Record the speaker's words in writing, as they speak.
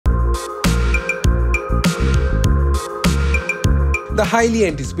The highly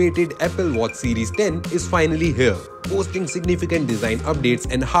anticipated Apple Watch Series 10 is finally here, boasting significant design updates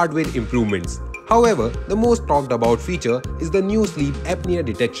and hardware improvements. However, the most talked about feature is the new sleep apnea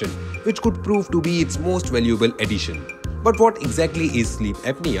detection, which could prove to be its most valuable addition. But what exactly is sleep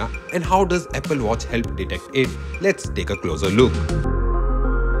apnea and how does Apple Watch help detect it? Let's take a closer look.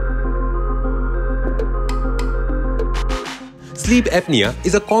 Sleep apnea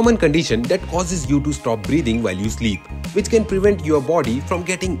is a common condition that causes you to stop breathing while you sleep, which can prevent your body from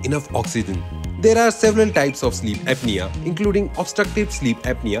getting enough oxygen. There are several types of sleep apnea, including obstructive sleep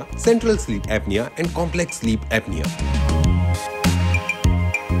apnea, central sleep apnea, and complex sleep apnea.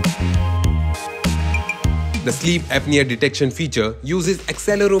 The sleep apnea detection feature uses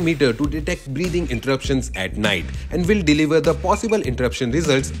accelerometer to detect breathing interruptions at night and will deliver the possible interruption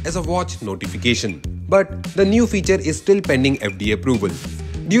results as a watch notification. But the new feature is still pending FDA approval.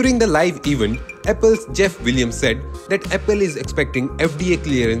 During the live event, Apple's Jeff Williams said that Apple is expecting FDA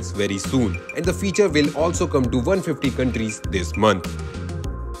clearance very soon and the feature will also come to 150 countries this month.